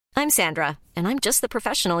I'm Sandra, and I'm just the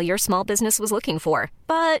professional your small business was looking for.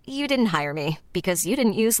 But you didn't hire me because you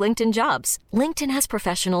didn't use LinkedIn Jobs. LinkedIn has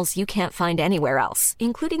professionals you can't find anywhere else,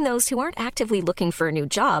 including those who aren't actively looking for a new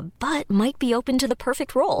job, but might be open to the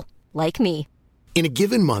perfect role, like me. In a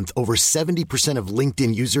given month, over 70% of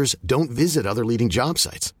LinkedIn users don't visit other leading job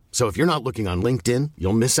sites. So if you're not looking on LinkedIn,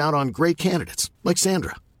 you'll miss out on great candidates like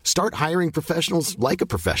Sandra. Start hiring professionals like a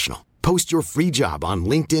professional. Post your free job on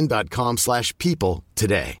linkedin.com/people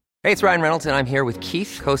today. Hey, it's Ryan Reynolds, and I'm here with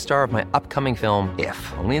Keith, co-star of my upcoming film, If,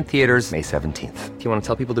 only in theaters May 17th. Do you want to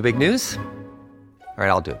tell people the big news? All right,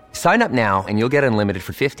 I'll do it. Sign up now and you'll get unlimited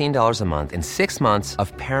for $15 a month and 6 months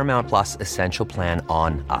of Paramount Plus Essential Plan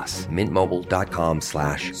on us.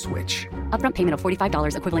 MintMobile.com/switch. Upfront payment of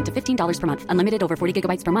 $45 equivalent to $15 per month. Unlimited over 40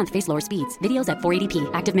 gigabytes per month. Face lower speeds. Videos at 480p.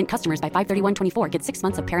 Active Mint customers by 531.24 get 6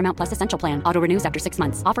 months of Paramount Plus Essential Plan. Auto renews after 6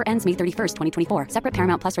 months. Offer ends May 31st, 2024. Separate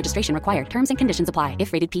Paramount Plus registration required. Terms and conditions apply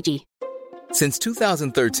if rated PG. Since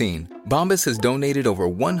 2013, Bombas has donated over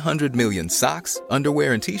 100 million socks,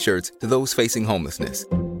 underwear, and T-shirts to those facing homelessness.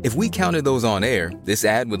 If we counted those on air, this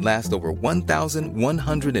ad would last over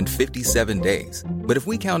 1,157 days. But if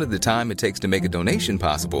we counted the time it takes to make a donation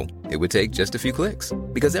possible, it would take just a few clicks.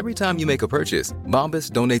 Because every time you make a purchase,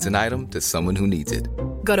 Bombas donates an item to someone who needs it.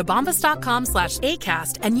 Go to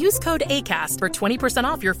bombas.com/ACAST and use code ACAST for 20%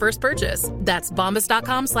 off your first purchase. That's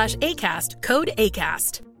bombas.com/ACAST, code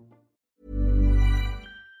ACAST.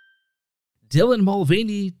 Dylan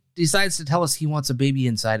Mulvaney decides to tell us he wants a baby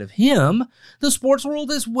inside of him. The sports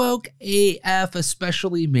world is woke AF,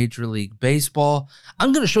 especially Major League Baseball.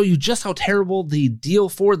 I'm going to show you just how terrible the deal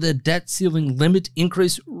for the debt ceiling limit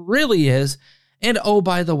increase really is. And oh,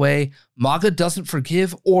 by the way, MAGA doesn't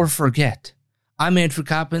forgive or forget. I'm Andrew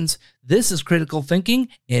Coppins. This is Critical Thinking,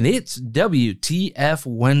 and it's WTF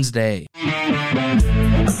Wednesday.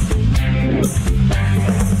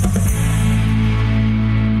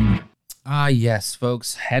 Ah, yes,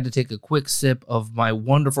 folks. Had to take a quick sip of my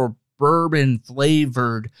wonderful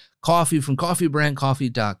bourbon-flavored coffee from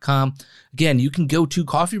coffeebrandcoffee.com. Again, you can go to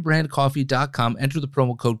coffeebrandcoffee.com, enter the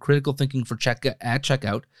promo code Critical Thinking at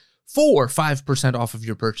checkout for 5% off of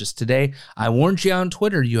your purchase today. I warned you on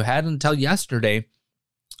Twitter. You had until yesterday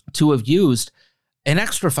to have used an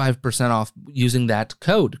extra 5% off using that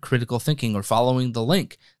code, Critical Thinking, or following the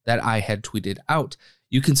link that I had tweeted out.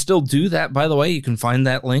 You can still do that, by the way. You can find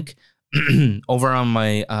that link over on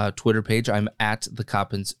my Twitter page. I'm at The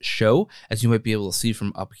Coppins Show, as you might be able to see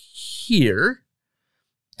from up here.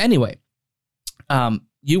 Anyway,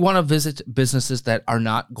 you want to visit businesses that are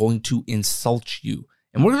not going to insult you.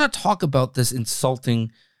 And we're going to talk about this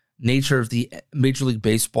insulting nature of the Major League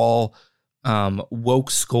Baseball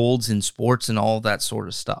woke scolds in sports and all that sort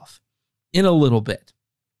of stuff in a little bit.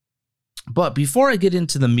 But before I get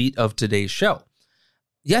into the meat of today's show,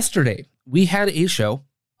 yesterday we had a show.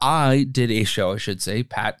 I did a show, I should say.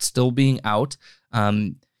 Pat still being out.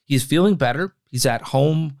 He's feeling better. He's at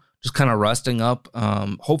home, just kind of resting up.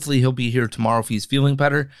 Hopefully he'll be here tomorrow if he's feeling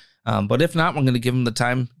better. But if not, we're going to give him the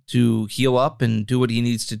time to heal up and do what he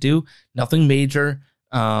needs to do. Nothing major.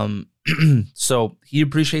 So he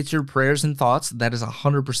appreciates your prayers and thoughts. That is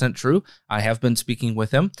 100% true. I have been speaking with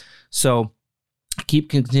him. So keep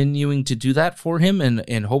continuing to do that for him.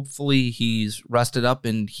 And hopefully he's rested up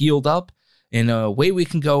and healed up. In a way we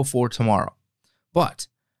can go for tomorrow. But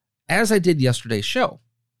as I did yesterday's show,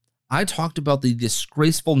 I talked about the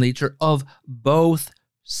disgraceful nature of both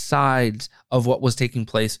sides of what was taking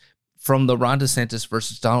place from the Ron DeSantis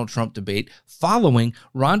versus Donald Trump debate following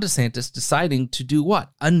Ron DeSantis deciding to do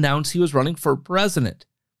what? Announce he was running for president.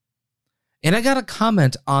 And I got a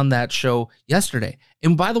comment on that show yesterday.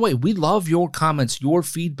 And by the way, we love your comments, your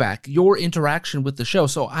feedback, your interaction with the show.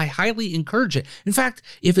 So I highly encourage it. In fact,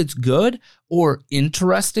 if it's good or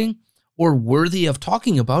interesting or worthy of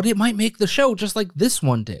talking about, it might make the show just like this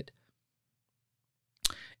one did.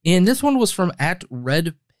 And this one was from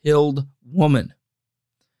 @RedPilledWoman.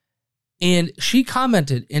 And she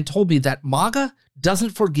commented and told me that MAGA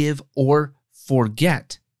doesn't forgive or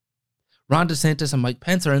forget. Ron DeSantis and Mike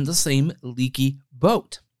Pence are in the same leaky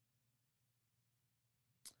boat.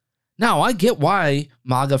 Now, I get why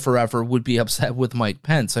MAGA Forever would be upset with Mike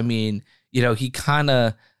Pence. I mean, he kind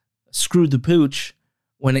of screwed the pooch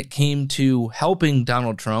when it came to helping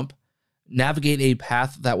Donald Trump navigate a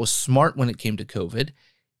path that was smart when it came to COVID.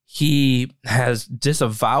 He has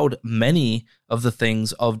disavowed many of the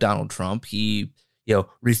things of Donald Trump. He,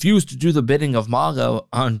 refused to do the bidding of MAGA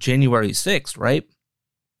on January 6th, right?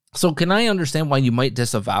 So can I understand why you might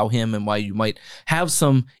disavow him and why you might have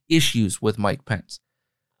some issues with Mike Pence?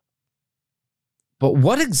 But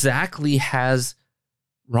what exactly has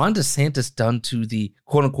Ron DeSantis done to the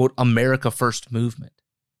quote-unquote America First movement?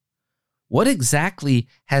 What exactly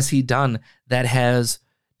has he done that has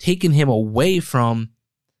taken him away from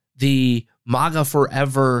the MAGA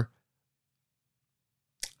Forever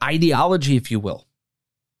ideology, if you will?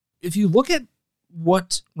 If you look at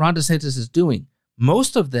what Ron DeSantis is doing,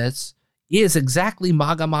 most of this is exactly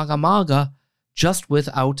MAGA, MAGA, MAGA, just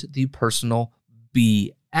without the personal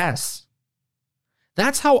BS.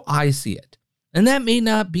 That's how I see it. And that may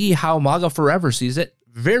not be how MAGA Forever sees it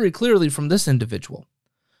very clearly from this individual.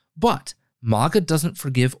 But MAGA doesn't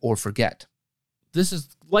forgive or forget. This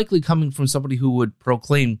is likely coming from somebody who would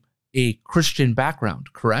proclaim a Christian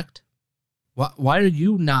background, correct? Why are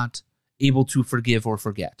you not able to forgive or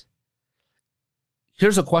forget?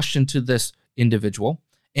 Here's a question to this individual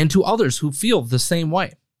and to others who feel the same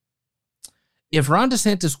way. If Ron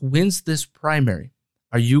DeSantis wins this primary,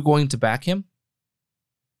 are you going to back him?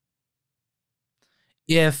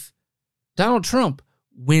 If Donald Trump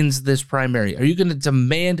wins this primary, are you going to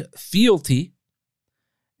demand fealty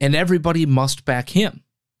and everybody must back him?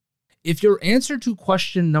 If your answer to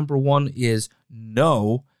question number one is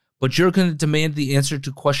no, but you're going to demand the answer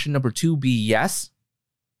to question number two be yes,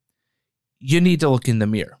 you need to look in the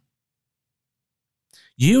mirror.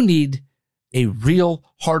 You need a real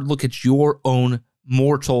hard look at your own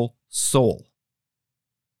mortal soul.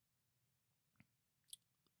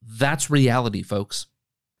 That's reality, folks.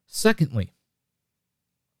 Secondly,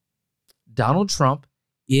 Donald Trump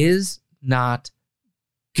is not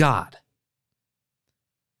God.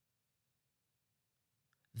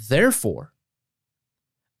 Therefore,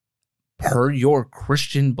 per your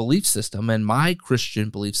Christian belief system and my Christian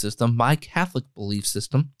belief system, my Catholic belief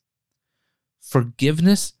system,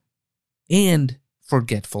 forgiveness and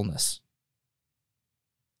forgetfulness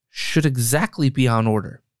should exactly be on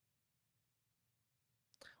order.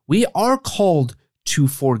 We are called to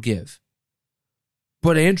forgive.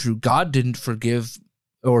 But Andrew, God didn't forgive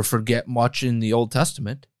or forget much in the Old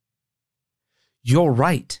Testament. You're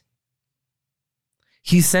right.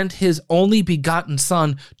 He sent his only begotten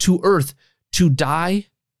Son to earth to die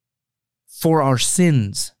for our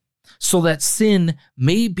sins, so that sin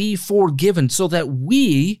may be forgiven, so that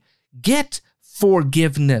we get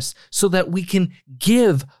forgiveness, so that we can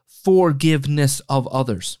give forgiveness of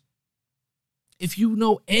others. If you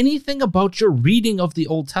know anything about your reading of the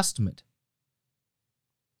Old Testament,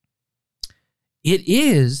 it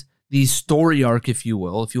is the story arc, if you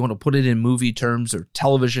will, if you want to put it in movie terms or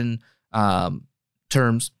television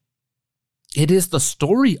terms, it is the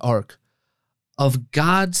story arc of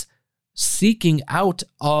God's seeking out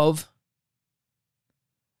of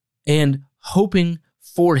and hoping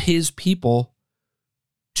for his people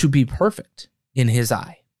to be perfect in his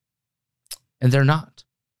eye. And they're not.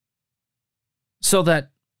 So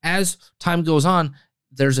that as time goes on,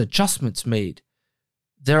 there's adjustments made.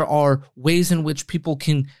 There are ways in which people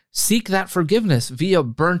can seek that forgiveness via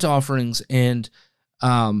burnt offerings and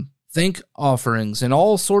thank offerings and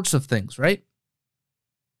all sorts of things, right?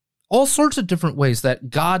 All sorts of different ways that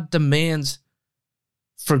God demands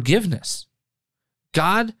forgiveness.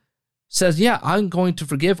 God says, yeah, I'm going to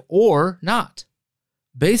forgive or not,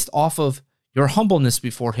 based off of your humbleness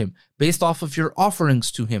before him, based off of your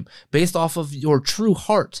offerings to him, based off of your true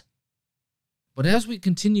heart. But as we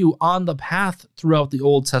continue on the path throughout the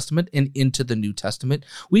Old Testament and into the New Testament,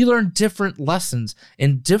 we learn different lessons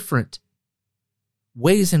and different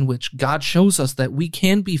ways in which God shows us that we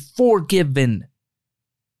can be forgiven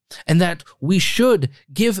and that we should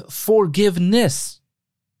give forgiveness.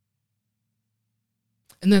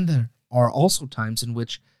 And then there are also times in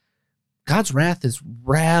which God's wrath is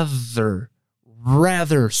rather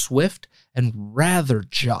swift and rather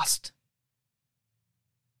just.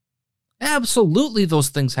 Absolutely, those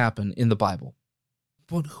things happen in the Bible.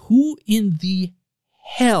 But who in the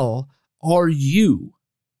hell are you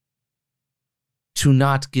to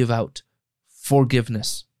not give out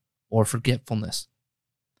forgiveness or forgetfulness?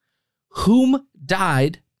 Whom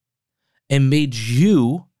died and made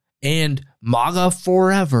you and MAGA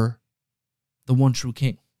forever the one true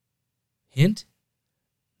king? Hint,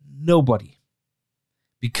 nobody.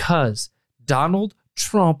 Because Donald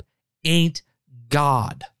Trump ain't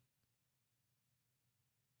God.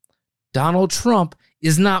 Donald Trump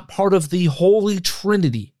is not part of the Holy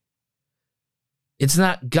Trinity. It's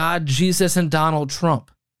not God, Jesus, and Donald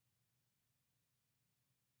Trump.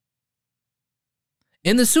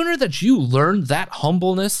 And the sooner that you learn that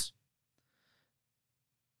humbleness,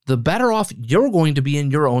 the better off you're going to be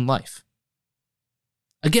in your own life.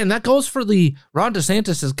 Again, that goes for the Ron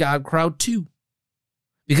DeSantis is God crowd too,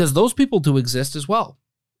 because those people do exist as well.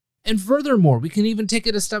 And furthermore, we can even take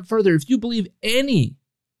it a step further. If you believe any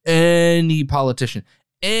any politician,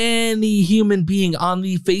 any human being on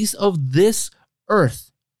the face of this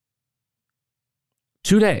earth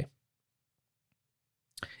today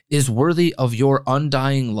is worthy of your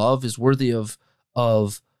undying love, is worthy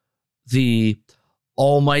of the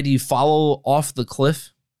almighty follow off the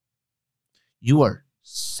cliff, you are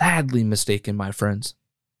sadly mistaken, my friends.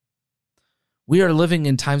 We are living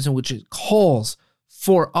in times in which it calls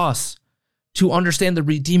for us to understand the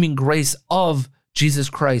redeeming grace of Jesus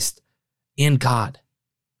Christ and God,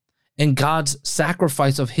 and God's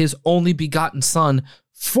sacrifice of his only begotten Son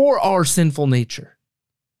for our sinful nature,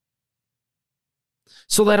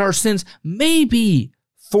 so that our sins may be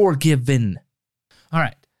forgiven. All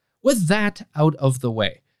right, with that out of the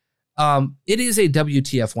way, it is a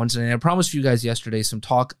WTF Wednesday, and I promised you guys yesterday some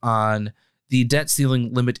talk on the debt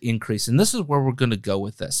ceiling limit increase, and this is where we're going to go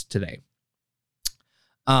with this today.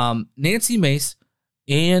 Nancy Mace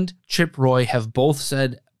and Chip Roy have both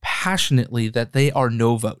said passionately that they are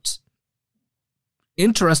no votes.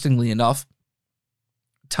 Interestingly enough,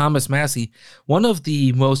 Thomas Massie, one of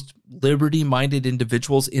the most liberty-minded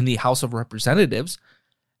individuals in the House of Representatives,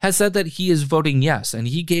 has said that he is voting yes, and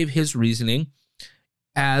he gave his reasoning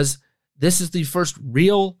as this is the first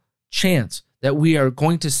real chance that we are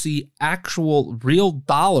going to see actual real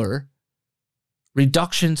dollar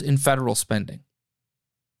reductions in federal spending.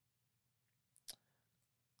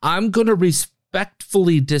 I'm going to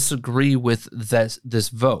respectfully disagree with this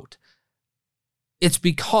vote. It's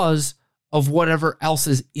because of whatever else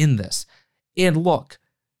is in this. And look,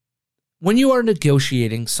 when you are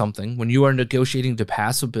negotiating something, when you are negotiating to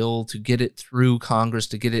pass a bill, to get it through Congress,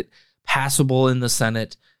 to get it passable in the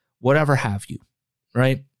Senate, whatever have you,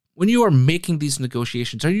 right? When you are making these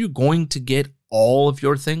negotiations, are you going to get all of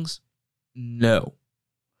your things? No.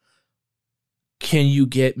 Can you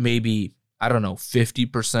get maybe, 50%,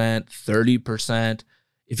 30%?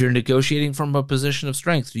 If you're negotiating from a position of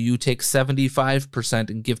strength, do you take 75%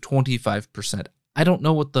 and give 25%? I don't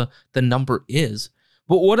know what the number is.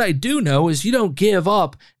 But what I do know is you don't give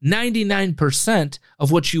up 99%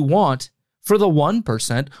 of what you want for the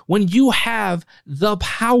 1% when you have the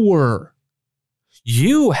power.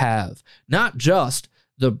 You have not just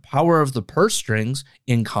the power of the purse strings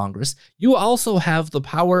in Congress, you also have the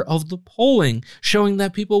power of the polling, showing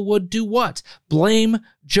that people would do what? Blame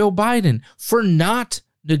Joe Biden for not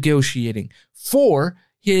negotiating, for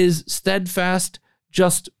his steadfast,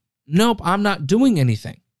 nope, I'm not doing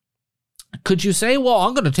anything. Could you say, well,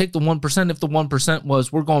 I'm going to take the 1% if the 1%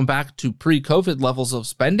 was we're going back to pre-COVID levels of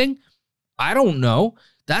spending? I don't know.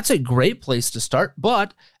 That's a great place to start.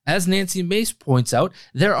 But as Nancy Mace points out,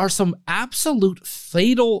 there are some absolute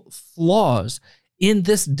fatal flaws in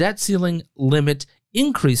this debt ceiling limit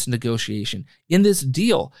increase negotiation, in this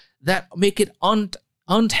deal, that make it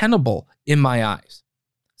untenable in my eyes.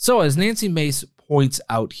 So as Nancy Mace points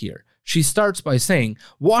out here, she starts by saying,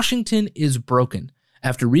 Washington is broken.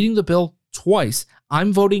 After reading the bill twice,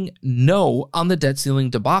 I'm voting no on the debt ceiling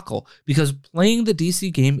debacle because playing the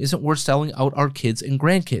DC game isn't worth selling out our kids and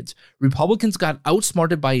grandkids. Republicans got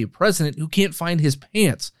outsmarted by a president who can't find his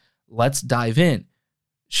pants. Let's dive in.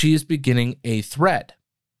 She is beginning a thread.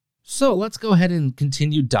 So let's go ahead and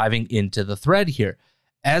continue diving into the thread here.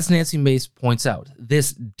 As Nancy Mace points out,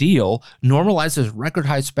 this deal normalizes record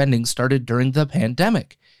high spending started during the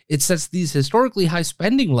pandemic. It sets these historically high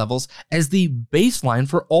spending levels as the baseline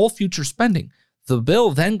for all future spending. The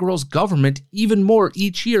bill then grows government even more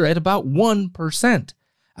each year at about 1%.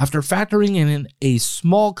 After factoring in a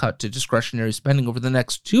small cut to discretionary spending over the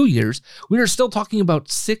next 2 years, we are still talking about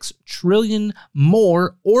 $6 trillion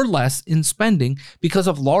more or less in spending because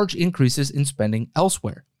of large increases in spending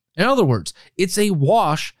elsewhere. In other words, it's a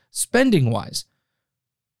wash spending-wise.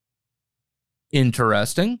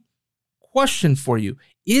 Interesting. Question for you.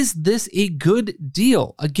 Is this a good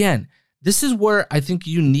deal? Again, this is where I think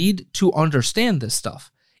you need to understand this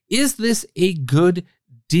stuff. Is this a good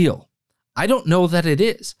deal? I don't know that it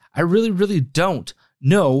is. I really, really don't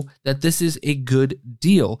know that this is a good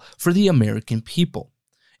deal for the American people.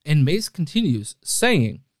 And Mace continues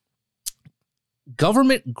saying,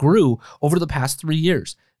 government grew over the past 3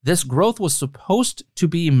 years. This growth was supposed to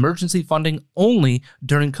be emergency funding only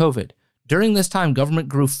during COVID. During this time, government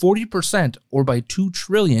grew 40%, or by $2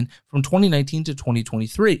 trillion, from 2019 to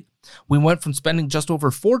 2023. We went from spending just over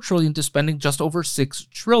 $4 trillion to spending just over $6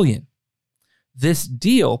 trillion. This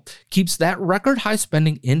deal keeps that record high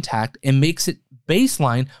spending intact and makes it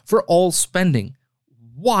baseline for all spending.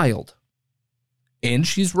 Wild. And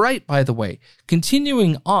she's right, by the way.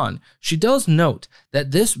 Continuing on, she does note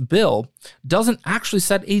that this bill doesn't actually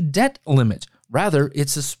set a debt limit. Rather, it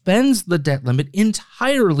suspends the debt limit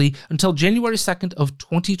entirely until January 2nd of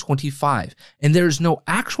 2025, and there is no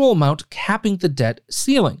actual amount capping the debt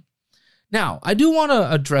ceiling. Now, I do want to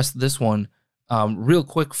address this one real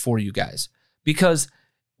quick for you guys, because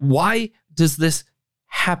why does this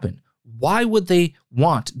happen? Why would they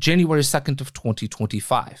want January 2nd of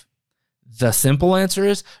 2025? The simple answer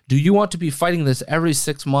is, do you want to be fighting this every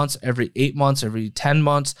 6 months, every 8 months, every 10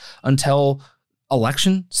 months until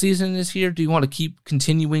election season is here? Do you want to keep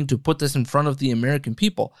continuing to put this in front of the American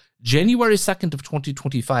people? January 2nd of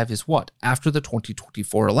 2025 is what? After the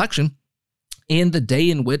 2024 election, and the day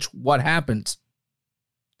in which what happens?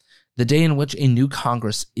 The day in which a new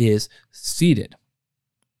Congress is seated.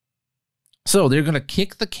 So they're going to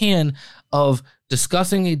kick the can of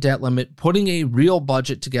discussing a debt limit, putting a real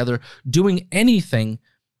budget together, doing anything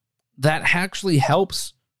that actually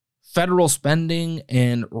helps federal spending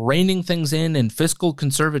and reining things in and fiscal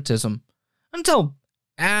conservatism until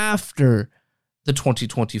after the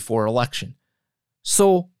 2024 election.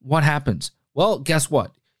 So what happens? Well, guess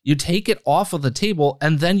what? You take it off of the table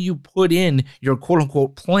and then you put in your quote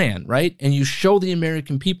unquote plan, right? And you show the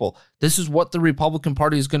American people, this is what the Republican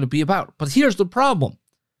Party is going to be about. But here's the problem.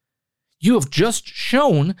 You have just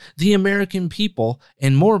shown the American people,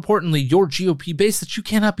 and more importantly, your GOP base, that you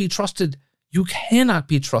cannot be trusted. You cannot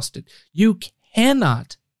be trusted. You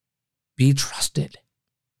cannot be trusted.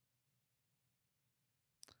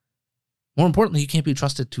 More importantly, you can't be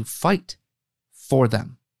trusted to fight for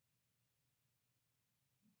them.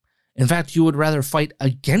 In fact, you would rather fight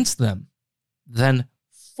against them than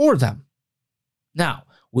for them. Now,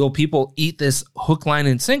 will people eat this hook, line,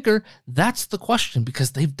 and sinker? That's the question,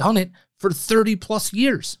 because they've done it for 30 plus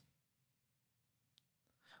years.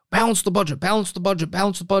 Balance the budget, balance the budget,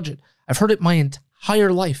 balance the budget. I've heard it my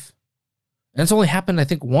entire life. And it's only happened, I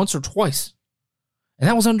think, once or twice. And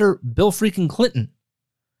that was under Bill freaking Clinton,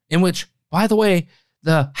 in which, by the way,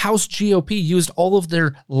 the House GOP used all of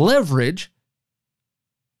their leverage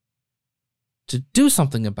to do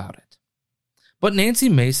something about it. But Nancy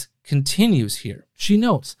Mace continues here. She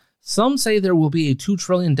notes, some say there will be a $2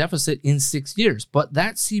 trillion deficit in 6 years, but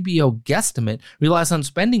that CBO guesstimate relies on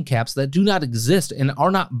spending caps that do not exist and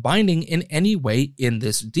are not binding in any way in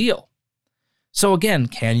this deal. So again,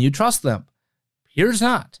 can you trust them? Here's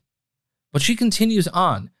not. But she continues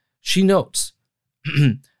on. She notes,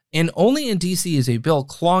 and only in DC is a bill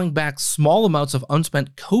clawing back small amounts of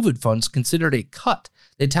unspent COVID funds considered a cut.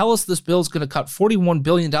 They tell us this bill is going to cut $41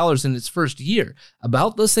 billion in its first year,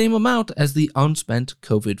 about the same amount as the unspent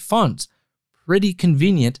COVID funds. Pretty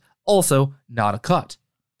convenient, also not a cut.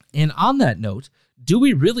 And on that note, do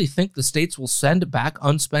we really think the states will send back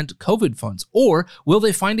unspent COVID funds, or will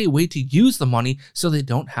they find a way to use the money so they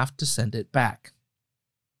don't have to send it back?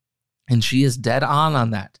 And she is dead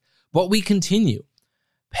on that. But we continue.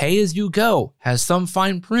 Pay as you go has some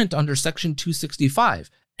fine print under Section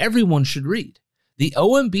 265. Everyone should read. The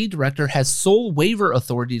OMB director has sole waiver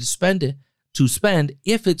authority to spend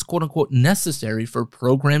if it's quote unquote necessary for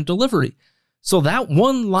program delivery. So that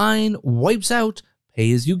one line wipes out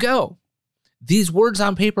pay as you go. These words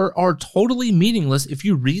on paper are totally meaningless if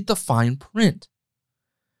you read the fine print.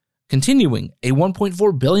 Continuing, a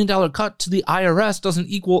 $1.4 billion cut to the IRS doesn't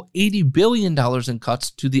equal $80 billion in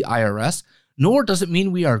cuts to the IRS, nor does it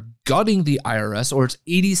mean we are gutting the IRS or its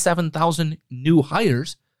 87,000 new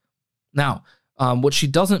hires. Now, what she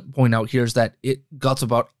doesn't point out here is that it guts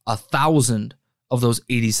about 1,000 of those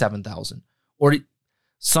 87,000. Or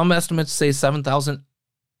some estimates say 7,000.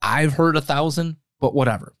 I've heard 1,000, but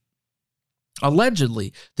whatever.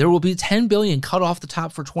 Allegedly, there will be $10 billion cut off the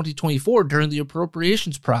top for 2024 during the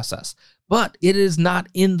appropriations process, but it is not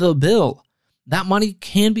in the bill. That money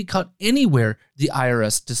can be cut anywhere the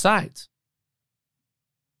IRS decides.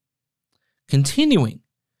 Continuing.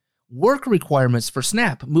 Work requirements for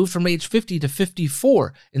SNAP moved from age 50 to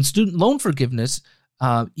 54, and student loan forgiveness,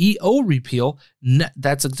 EO repeal,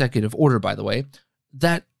 that's executive order, by the way,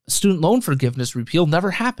 that student loan forgiveness repeal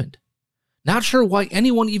never happened. Not sure why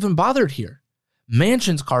anyone even bothered here.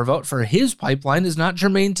 Manchin's carve-out for his pipeline is not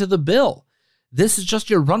germane to the bill. This is just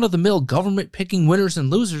your run-of-the-mill government picking winners and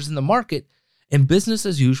losers in the market and business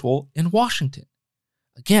as usual in Washington.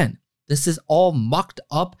 Again, this is all mucked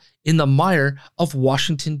up in the mire of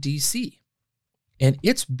Washington, D.C. And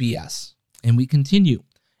it's BS. And we continue.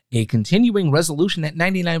 A continuing resolution at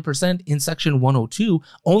 99% in Section 102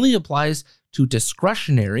 only applies to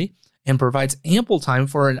discretionary and provides ample time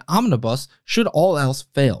for an omnibus should all else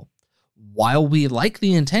fail. While we like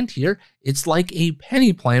the intent here, it's like a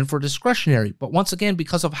penny plan for discretionary. But once again,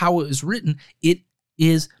 because of how it is written, it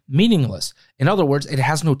is meaningless. In other words, it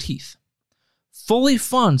has no teeth. fully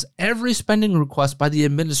funds every spending request by the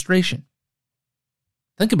administration.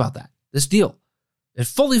 Think about that. This deal, it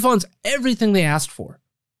fully funds everything they asked for,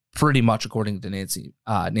 pretty much according to Nancy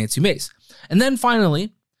Mace. And then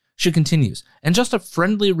finally, she continues, and just a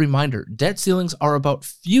friendly reminder, debt ceilings are about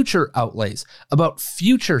future outlays, about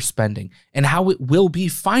future spending, and how it will be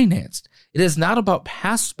financed. It is not about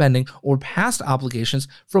past spending or past obligations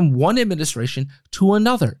from one administration to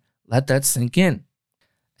another. Let that sink in.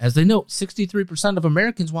 As they note, 63% of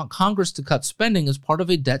Americans want Congress to cut spending as part of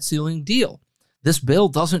a debt ceiling deal. This bill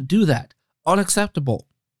doesn't do that. Unacceptable.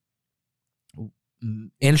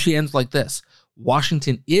 And she ends like this.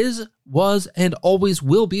 Washington is, was, and always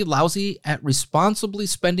will be lousy at responsibly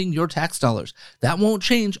spending your tax dollars. That won't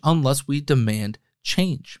change unless we demand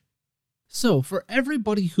change. So for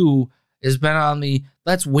everybody who has been on the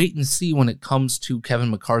let's wait and see when it comes to Kevin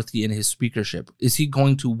McCarthy and his speakership, is he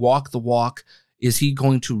going to walk the walk? Is he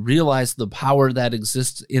going to realize the power that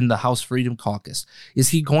exists in the House Freedom Caucus? Is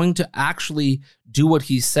he going to actually do what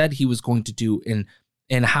he said he was going to do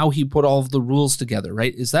and how he put all of the rules together,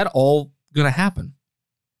 right? Is that all going to happen?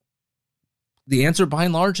 The answer by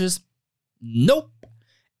and large is nope,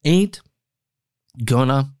 ain't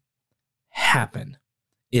gonna happen.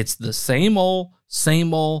 It's the same old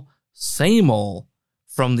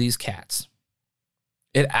from these cats.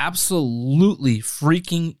 It absolutely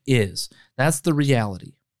freaking is. That's the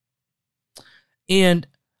reality. And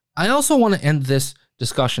I also want to end this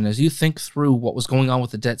discussion as you think through what was going on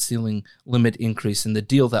with the debt ceiling limit increase and the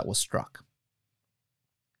deal that was struck.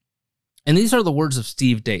 And these are the words of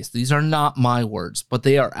Steve Deace. These are not my words, but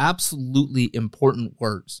they are absolutely important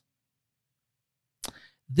words.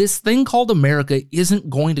 This thing called America isn't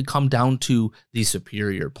going to come down to the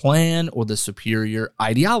superior plan or the superior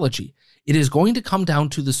ideology. It is going to come down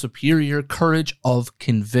to the superior courage of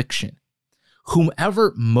conviction.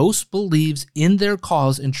 Whomever most believes in their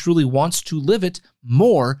cause and truly wants to live it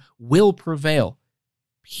more will prevail.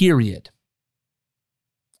 Period.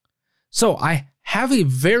 So I have a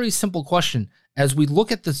very simple question as we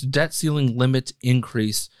look at this debt ceiling limit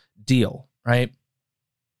increase deal, right?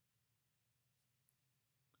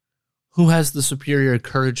 Who has the superior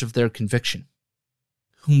courage of their conviction?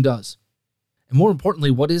 Whom does? And more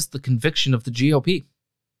importantly, what is the conviction of the GOP?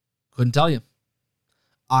 Couldn't tell you.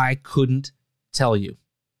 I couldn't tell you.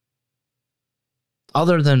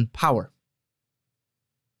 Other than power.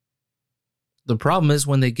 The problem is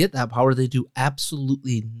when they get that power, they do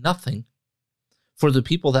absolutely nothing for the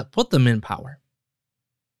people that put them in power.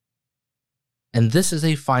 And this is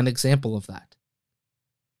a fine example of that.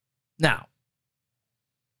 Now,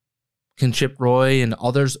 can Chip Roy and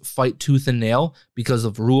others fight tooth and nail because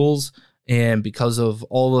of rules and because of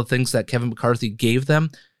all the things that Kevin McCarthy gave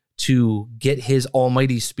them to get his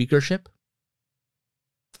almighty speakership?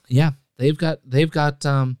 Yeah, they've got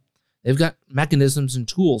mechanisms and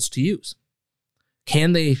tools to use.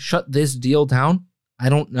 Can they shut this deal down? I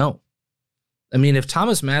don't know. I mean, if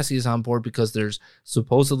Thomas Massie is on board because there's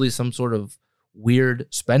supposedly some sort of weird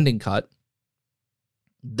spending cut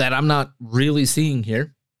that I'm not really seeing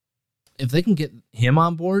here, if they can get him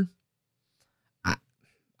on board, I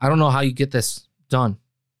don't know how you get this done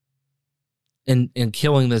and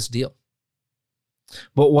killing this deal.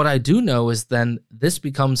 But what I do know is then this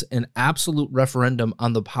becomes an absolute referendum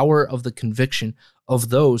on the power of the conviction of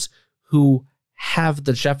those who have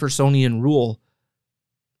the Jeffersonian rule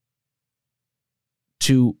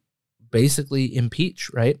to basically impeach,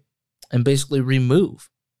 right? And basically remove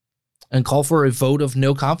and call for a vote of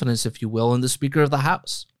no confidence, if you will, in the Speaker of the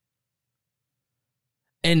House.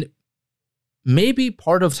 And maybe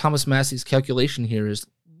part of Thomas Massie's calculation here is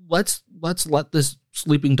let's let this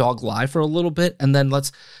sleeping dog lie for a little bit, and then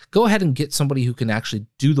let's go ahead and get somebody who can actually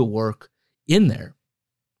do the work in there.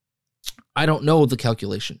 I don't know the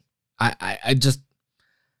calculation. I'm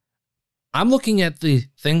looking at the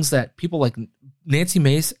things that people like Nancy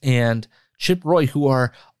Mace and Chip Roy, who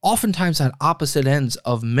are oftentimes at opposite ends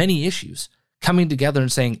of many issues, coming together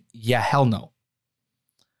and saying, yeah, hell no.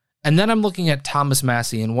 And then I'm looking at Thomas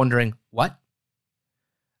Massie and wondering, what?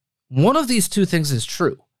 One of these two things is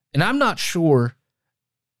true, and I'm not sure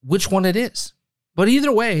which one it is. But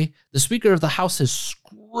either way, the Speaker of the House has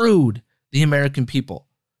screwed the American people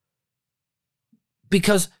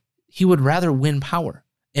because he would rather win power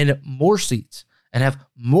and more seats and have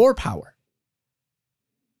more power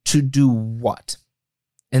to do what?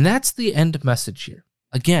 And that's the end message here.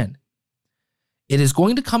 Again, it is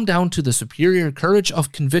going to come down to the superior courage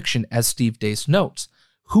of conviction, as Steve Deace notes.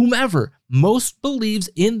 Whomever most believes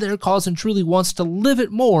in their cause and truly wants to live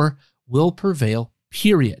it more will prevail,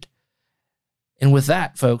 period. And with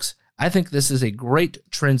that, folks, I think this is a great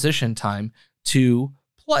transition time to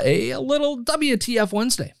play a little WTF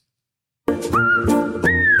Wednesday.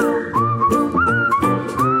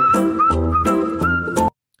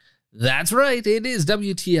 That's right, it is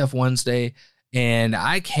WTF Wednesday, and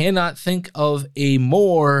I cannot think of a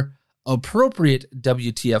more appropriate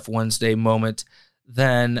WTF Wednesday moment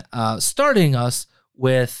than starting us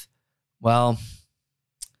with, well,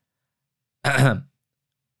 a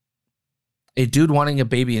dude wanting a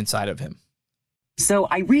baby inside of him. So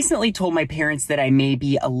I recently told my parents that I may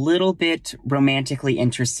be a little bit romantically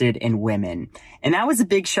interested in women. And that was a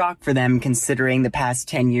big shock for them, considering the past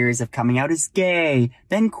 10 years of coming out as gay,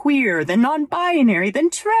 then queer, then non-binary,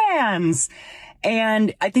 then trans.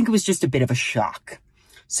 And I think it was just a bit of a shock.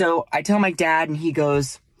 So I tell my dad and he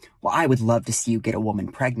goes, well, I would love to see you get a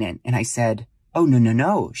woman pregnant. And I said, oh,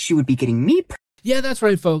 no. She would be getting me pregnant. Yeah, that's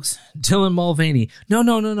right, folks. Dylan Mulvaney.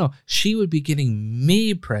 No. She would be getting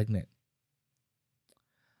me pregnant.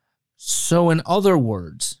 So in other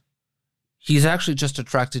words, he's actually just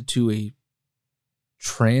attracted to a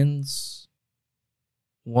trans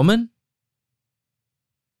woman?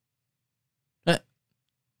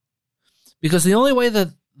 Because the only way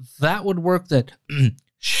that would work, that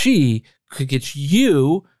she could get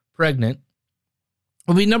you pregnant,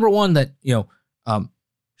 would be, number one, that,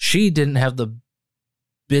 she didn't have the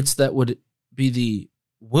bits that would be the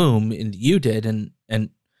womb and you did, and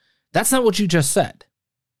that's not what you just said.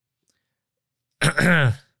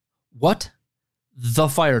 What the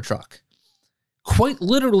fire truck? Quite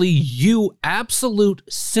literally, you absolute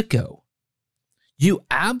sicko. You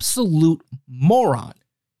absolute moron.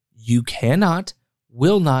 You cannot,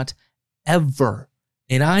 will not, ever,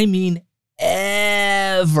 and I mean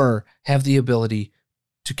ever, have the ability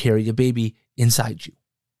to carry a baby inside you.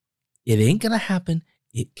 It ain't gonna happen.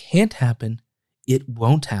 It can't happen. It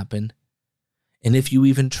won't happen. And if you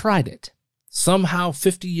even tried it, somehow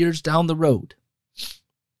 50 years down the road,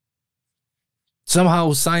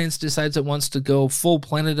 somehow science decides it wants to go full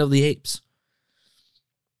Planet of the Apes,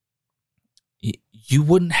 you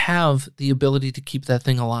wouldn't have the ability to keep that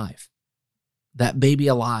thing alive, that baby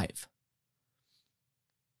alive,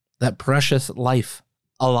 that precious life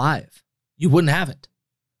alive. You wouldn't have it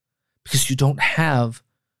because you don't have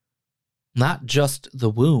not just the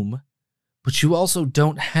womb, but you also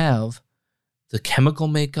don't have the chemical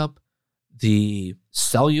makeup, the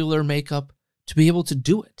cellular makeup to be able to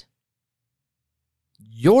do it.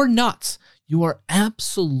 You're nuts. You are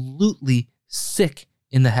absolutely sick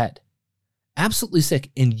in the head. Absolutely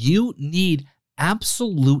sick. And you need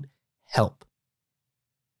absolute help.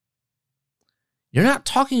 You're not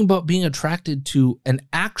talking about being attracted to an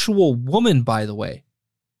actual woman, by the way.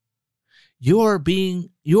 You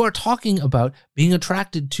are talking about being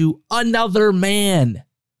attracted to another man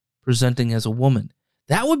presenting as a woman.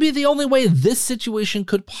 That would be the only way this situation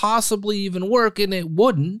could possibly even work, and it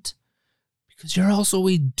wouldn't, because you're also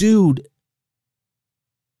a dude.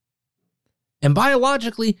 And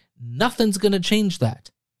biologically, nothing's going to change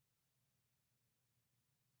that.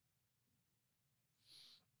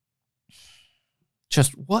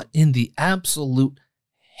 Just what in the absolute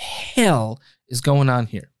hell is going on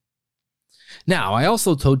here? Now, I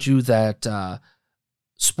also told you that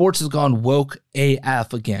sports has gone woke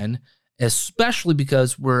AF again, especially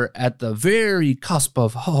because we're at the very cusp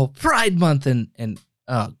of Pride Month and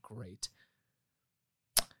great.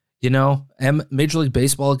 Major League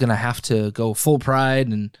Baseball is going to have to go full Pride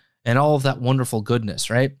and all of that wonderful goodness,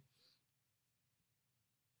 right?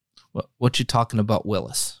 What you talking about,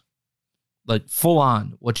 Willis? Like, full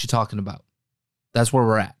on, what you talking about? That's where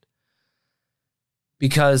we're at.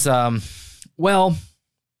 Because,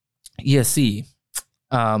 you see,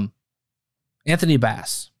 Anthony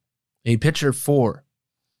Bass, a pitcher for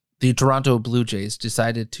the Toronto Blue Jays,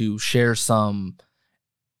 decided to share some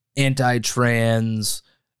anti-trans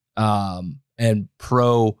and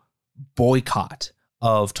pro-boycott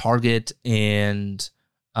of Target and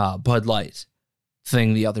Bud Light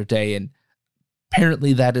thing the other day. And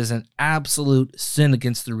apparently that is an absolute sin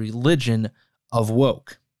against the religion of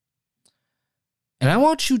woke. And I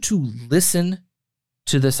want you to listen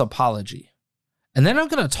to this apology. And then I'm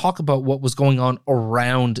going to talk about what was going on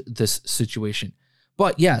around this situation.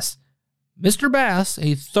 But yes, Mr. Bass,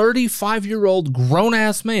 a 35-year-old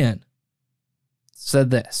grown-ass man,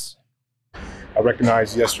 said this. I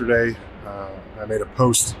recognized yesterday I made a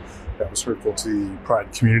post that was hurtful to the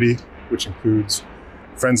Pride community, which includes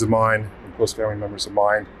friends of mine and close family members of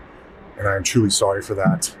mine, and I am truly sorry for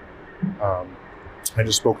that. I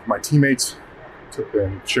just spoke with my teammates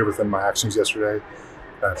and shared with them my actions yesterday.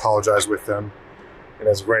 I apologized with them. And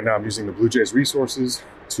as of right now, I'm using the Blue Jays resources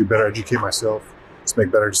to better educate myself, to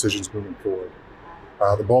make better decisions moving forward.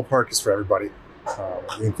 The ballpark is for everybody.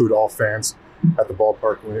 We include all fans at the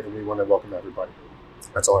ballpark, and we want to welcome everybody.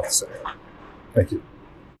 That's all I have to say. Thank you.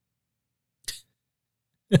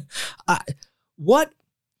 What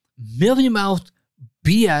mealy-mouthed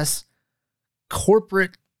BS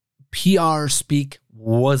corporate PR speak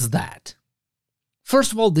was that?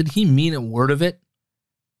 First of all, did he mean a word of it?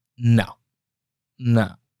 No.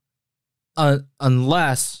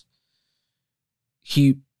 Unless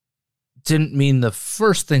he didn't mean the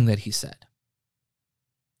first thing that he said,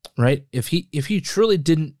 right? If he truly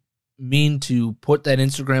didn't mean to put that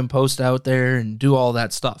Instagram post out there and do all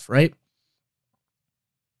that stuff, right?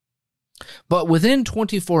 But within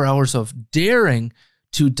 24 hours of daring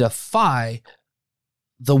to defy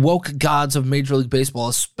the woke gods of Major League Baseball,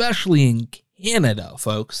 especially in Canada,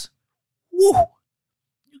 folks, woo,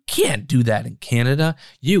 you can't do that in Canada.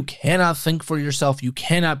 You cannot think for yourself. You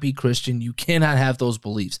cannot be Christian. You cannot have those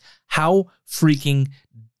beliefs. How freaking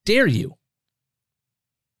dare you?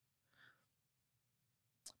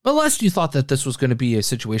 But lest you thought that this was going to be a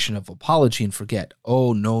situation of apology and forget,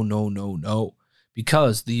 oh, no.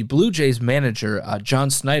 Because the Blue Jays manager, John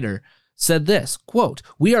Snyder, said this, quote,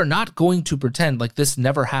 "We are not going to pretend like this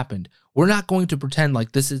never happened. We're not going to pretend like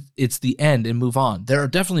it's the end and move on. There are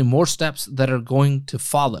definitely more steps that are going to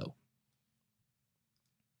follow."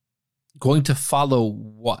 Going to follow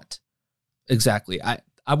what? Exactly. I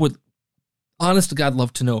would, honest to God,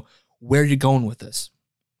 love to know where you're going with this.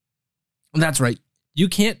 And that's right. You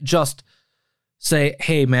can't just say,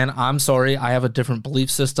 hey, man, I'm sorry. I have a different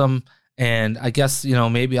belief system. And I guess,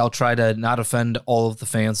 maybe I'll try to not offend all of the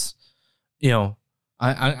fans. I'm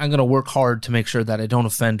going to work hard to make sure that I don't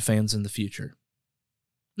offend fans in the future.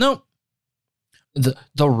 No.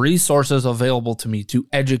 The resources available to me to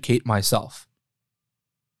educate myself.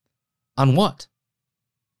 On what?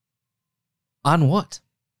 On what?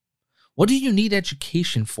 What do you need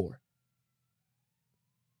education for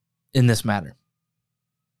in this matter?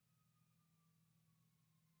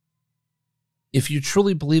 If you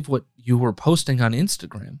truly believe what you were posting on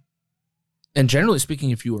Instagram, and generally speaking,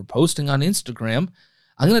 if you were posting on Instagram,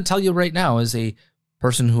 I'm going to tell you right now, as a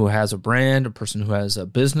person who has a brand, a person who has a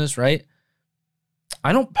business, right?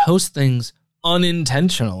 I don't post things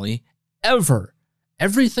unintentionally, ever.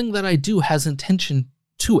 Everything that I do has intention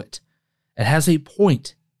to it. It has a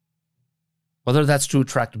point. Whether that's to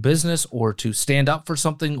attract business or to stand up for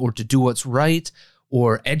something or to do what's right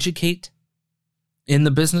or educate in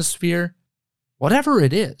the business sphere. Whatever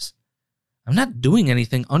it is, I'm not doing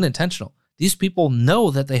anything unintentional. These people know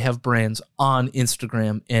that they have brands on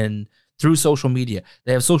Instagram and through social media.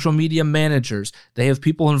 They have social media managers. They have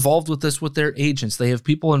people involved with this with their agents. They have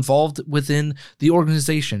people involved within the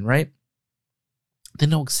organization, right? They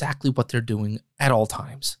know exactly what they're doing at all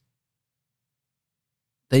times.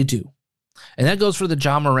 They do. And that goes for the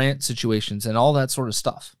John Morant situations and all that sort of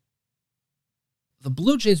stuff. The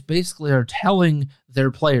Blue Jays basically are telling their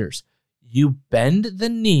players, you bend the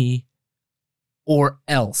knee or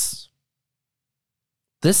else.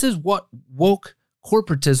 This is what woke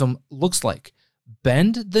corporatism looks like.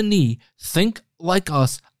 Bend the knee, think like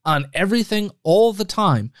us on everything all the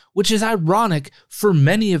time, which is ironic for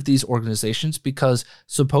many of these organizations because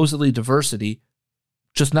supposedly diversity,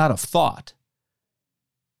 just not a thought,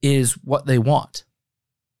 is what they want.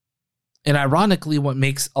 And ironically, what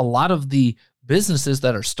makes a lot of the businesses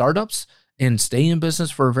that are startups and stay in business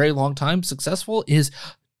for a very long time successful is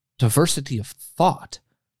diversity of thought,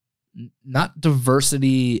 not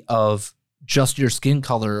diversity of just your skin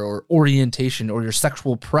color or orientation or your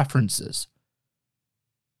sexual preferences.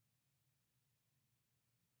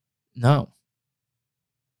 No.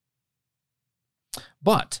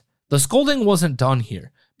 But the scolding wasn't done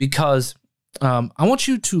here because I want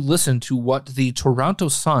you to listen to what the Toronto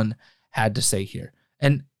Sun had to say here.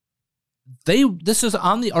 And this is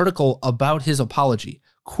on the article about his apology.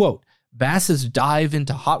 Quote, Bass's dive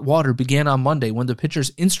into hot water began on Monday when the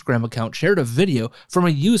pitcher's Instagram account shared a video from a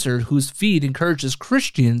user whose feed encourages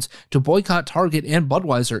Christians to boycott Target and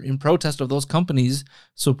Budweiser in protest of those companies'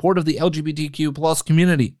 support of the LGBTQ plus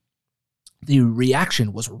community. The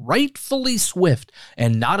reaction was rightfully swift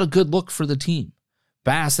and not a good look for the team.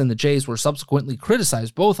 Bass and the Jays were subsequently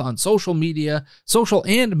criticized both on social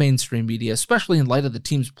and mainstream media, especially in light of the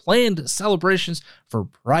team's planned celebrations for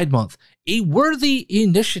Pride Month, a worthy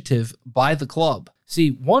initiative by the club. See,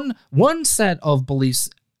 one set of beliefs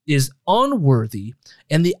is unworthy,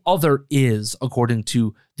 and the other is, according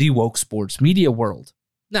to the woke sports media world.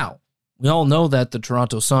 Now, we all know that the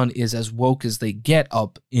Toronto Sun is as woke as they get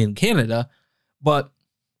up in Canada, but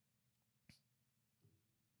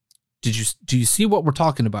do you see what we're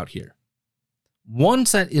talking about here? One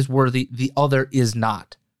set is worthy, the other is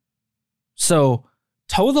not. So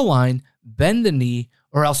toe the line, bend the knee,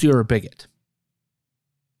 or else you're a bigot.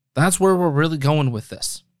 That's where we're really going with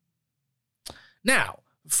this. Now,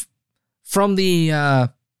 from the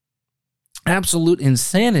absolute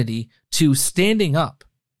insanity to standing up,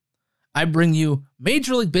 I bring you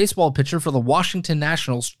Major League Baseball pitcher for the Washington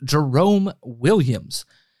Nationals, Jerome Williams.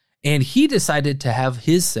 And he decided to have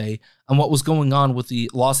his say on what was going on with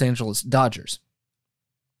the Los Angeles Dodgers.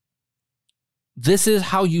 This is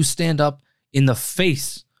how you stand up in the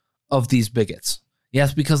face of these bigots.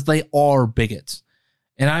 Yes, because they are bigots.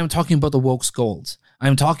 And I'm talking about the woke scolds.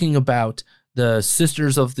 I'm talking about the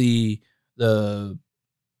sisters of the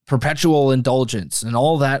perpetual indulgence and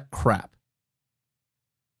all that crap.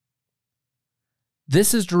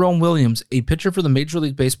 This is Jerome Williams, a pitcher for the Major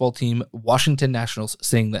League Baseball team, Washington Nationals,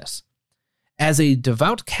 saying this. As a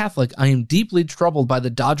devout Catholic, I am deeply troubled by the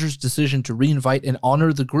Dodgers' decision to reinvite and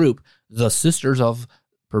honor the group, the Sisters of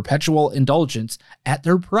Perpetual Indulgence, at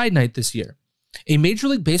their Pride Night this year. A Major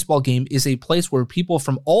League Baseball game is a place where people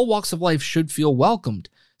from all walks of life should feel welcomed,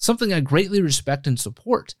 something I greatly respect and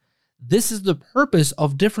support. This is the purpose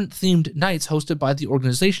of different themed nights hosted by the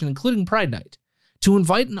organization, including Pride Night. To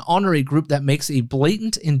invite and honor a group that makes a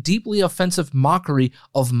blatant and deeply offensive mockery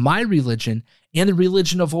of my religion and the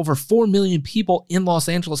religion of over 4 million people in Los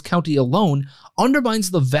Angeles County alone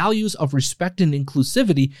undermines the values of respect and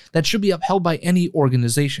inclusivity that should be upheld by any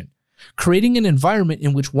organization. Creating an environment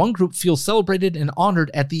in which one group feels celebrated and honored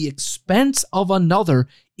at the expense of another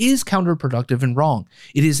is counterproductive and wrong.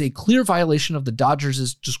 It is a clear violation of the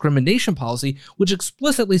Dodgers' discrimination policy, which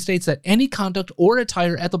explicitly states that any conduct or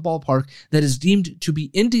attire at the ballpark that is deemed to be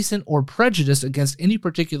indecent or prejudiced against any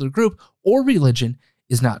particular group or religion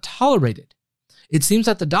is not tolerated. It seems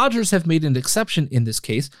that the Dodgers have made an exception in this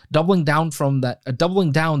case, doubling down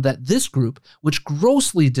that this group, which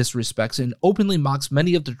grossly disrespects and openly mocks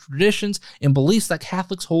many of the traditions and beliefs that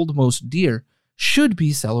Catholics hold most dear, should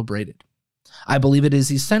be celebrated. I believe it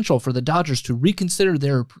is essential for the Dodgers to reconsider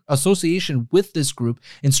their association with this group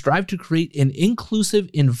and strive to create an inclusive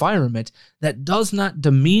environment that does not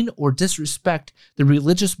demean or disrespect the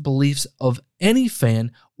religious beliefs of any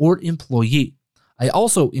fan or employee. I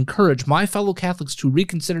also encourage my fellow Catholics to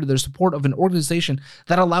reconsider their support of an organization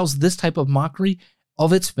that allows this type of mockery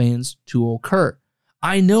of its fans to occur.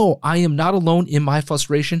 I know I am not alone in my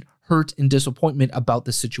frustration, hurt, and disappointment about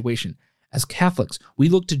this situation. As Catholics, we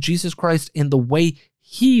look to Jesus Christ and the way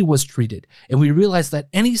he was treated, and we realize that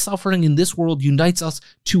any suffering in this world unites us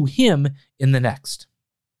to him in the next.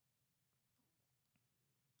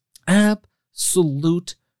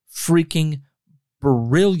 Absolute freaking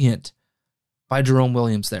brilliant by Jerome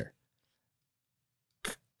Williams there.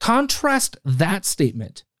 Contrast that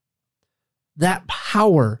statement, that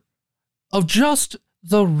power of just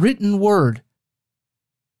the written word,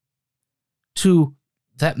 to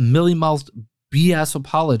that mealy-mouthed BS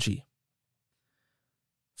apology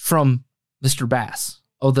from Mr. Bass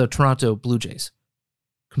of the Toronto Blue Jays.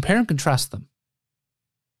 Compare and contrast them.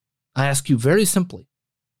 I ask you very simply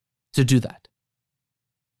to do that.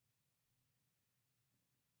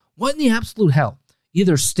 What in the absolute hell?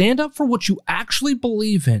 Either stand up for what you actually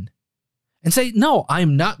believe in and say, no,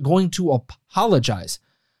 I'm not going to apologize.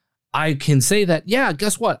 I can say that, yeah,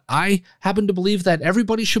 guess what? I happen to believe that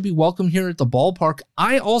everybody should be welcome here at the ballpark.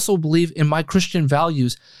 I also believe in my Christian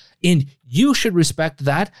values, and you should respect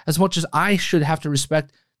that as much as I should have to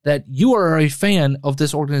respect that you are a fan of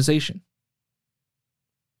this organization.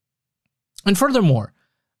 And furthermore,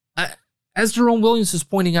 as Jerome Williams is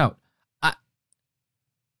pointing out,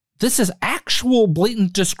 this is actual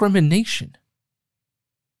blatant discrimination.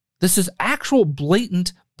 This is actual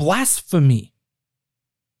blatant blasphemy.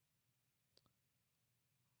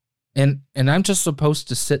 And I'm just supposed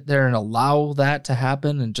to sit there and allow that to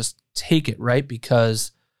happen and just take it, right?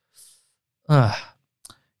 Because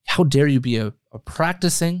how dare you be a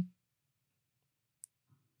practicing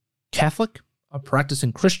Catholic, a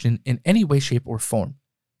practicing Christian in any way, shape, or form?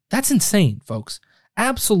 That's insane, folks.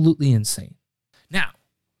 Absolutely insane. Now,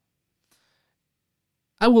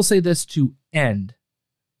 I will say this to end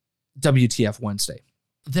WTF Wednesday.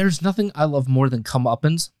 There's nothing I love more than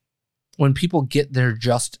comeuppance when people get their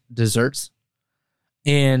just desserts.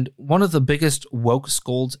 And one of the biggest woke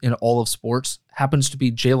scolds in all of sports happens to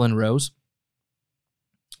be Jalen Rose,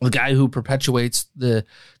 the guy who perpetuates the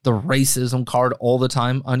racism card all the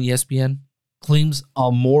time on ESPN, claims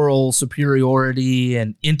a moral superiority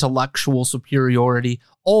and intellectual superiority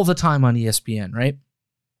all the time on ESPN, right?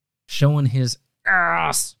 Showing his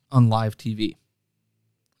ass on live TV.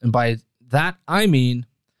 And by that, I mean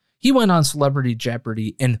he went on Celebrity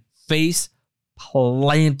Jeopardy and face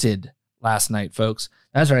planted last night, folks.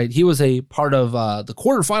 That's right. He was a part of the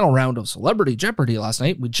quarterfinal round of Celebrity Jeopardy last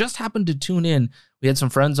night. We just happened to tune in. We had some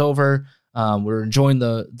friends over. We were enjoying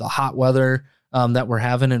the hot weather that we're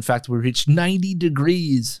having. In fact, we reached 90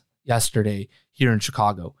 degrees yesterday here in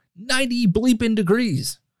Chicago. 90 bleeping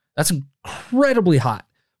degrees. That's incredibly hot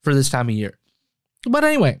for this time of year. But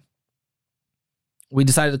anyway, we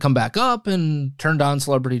decided to come back up and turned on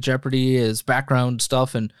Celebrity Jeopardy as background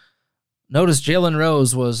stuff, and noticed Jalen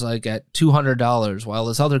Rose was like at $200 while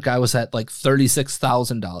this other guy was at like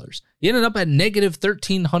 $36,000. He ended up at negative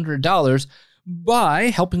 $1,300 by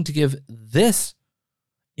helping to give this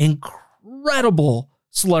incredible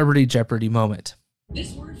Celebrity Jeopardy moment.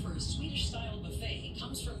 This word for a Swedish-style buffet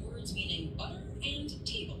comes from words meaning butter and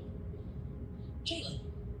table. Jalen.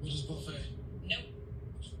 What is buffet? Nope.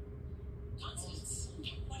 Constance.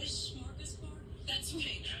 What is smorgasbord? That's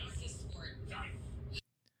right, smorgasbord.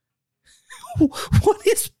 What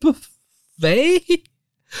is buffet?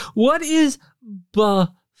 What is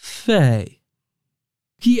buffet?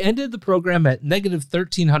 He ended the program at negative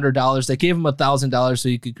 $1,300. They gave him $1,000 so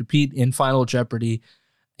he could compete in Final Jeopardy,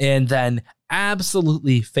 and then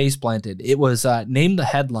absolutely face planted. It was name the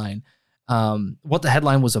headline, what the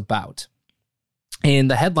headline was about.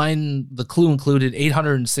 And the headline, the clue included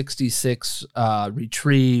 866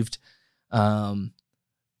 retrieved,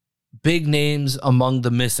 big names among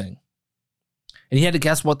the missing. And he had to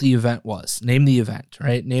guess what the event was. Name the event,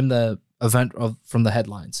 right? Name the event from the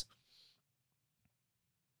headlines.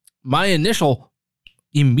 My initial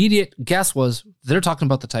immediate guess was they're talking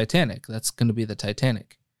about the Titanic. That's going to be the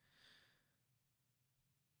Titanic.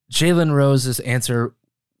 Jalen Rose's answer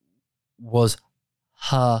was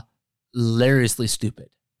hilariously stupid.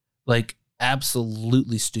 Like,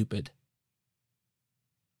 absolutely stupid.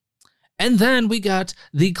 And then we got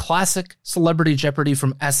the classic Celebrity Jeopardy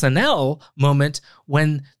from SNL moment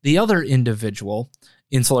when the other individual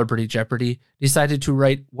in Celebrity Jeopardy decided to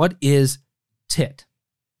write, "What is tit?"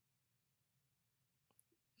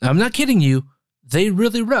 Now, I'm not kidding you. They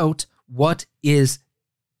really wrote, "What is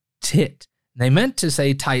tit?" They meant to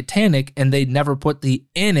say Titanic, and they never put the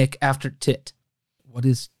anic after tit. What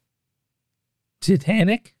is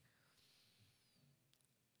Titanic?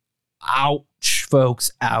 Ouch,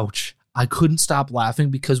 folks, ouch. I couldn't stop laughing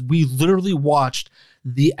because we literally watched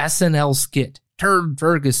the SNL skit, Turd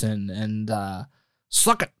Ferguson and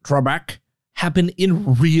Suck It, Trebek, happen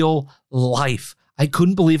in real life. I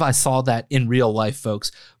couldn't believe I saw that in real life,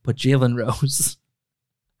 folks. But Jalen Rose,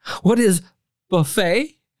 what is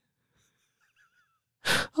buffet?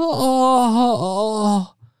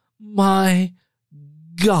 Oh, my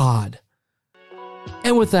God.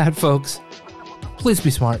 And with that, folks, please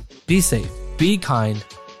be smart, be safe, be kind.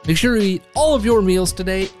 Make sure you eat all of your meals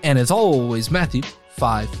today. And as always, Matthew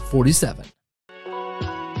 5:47.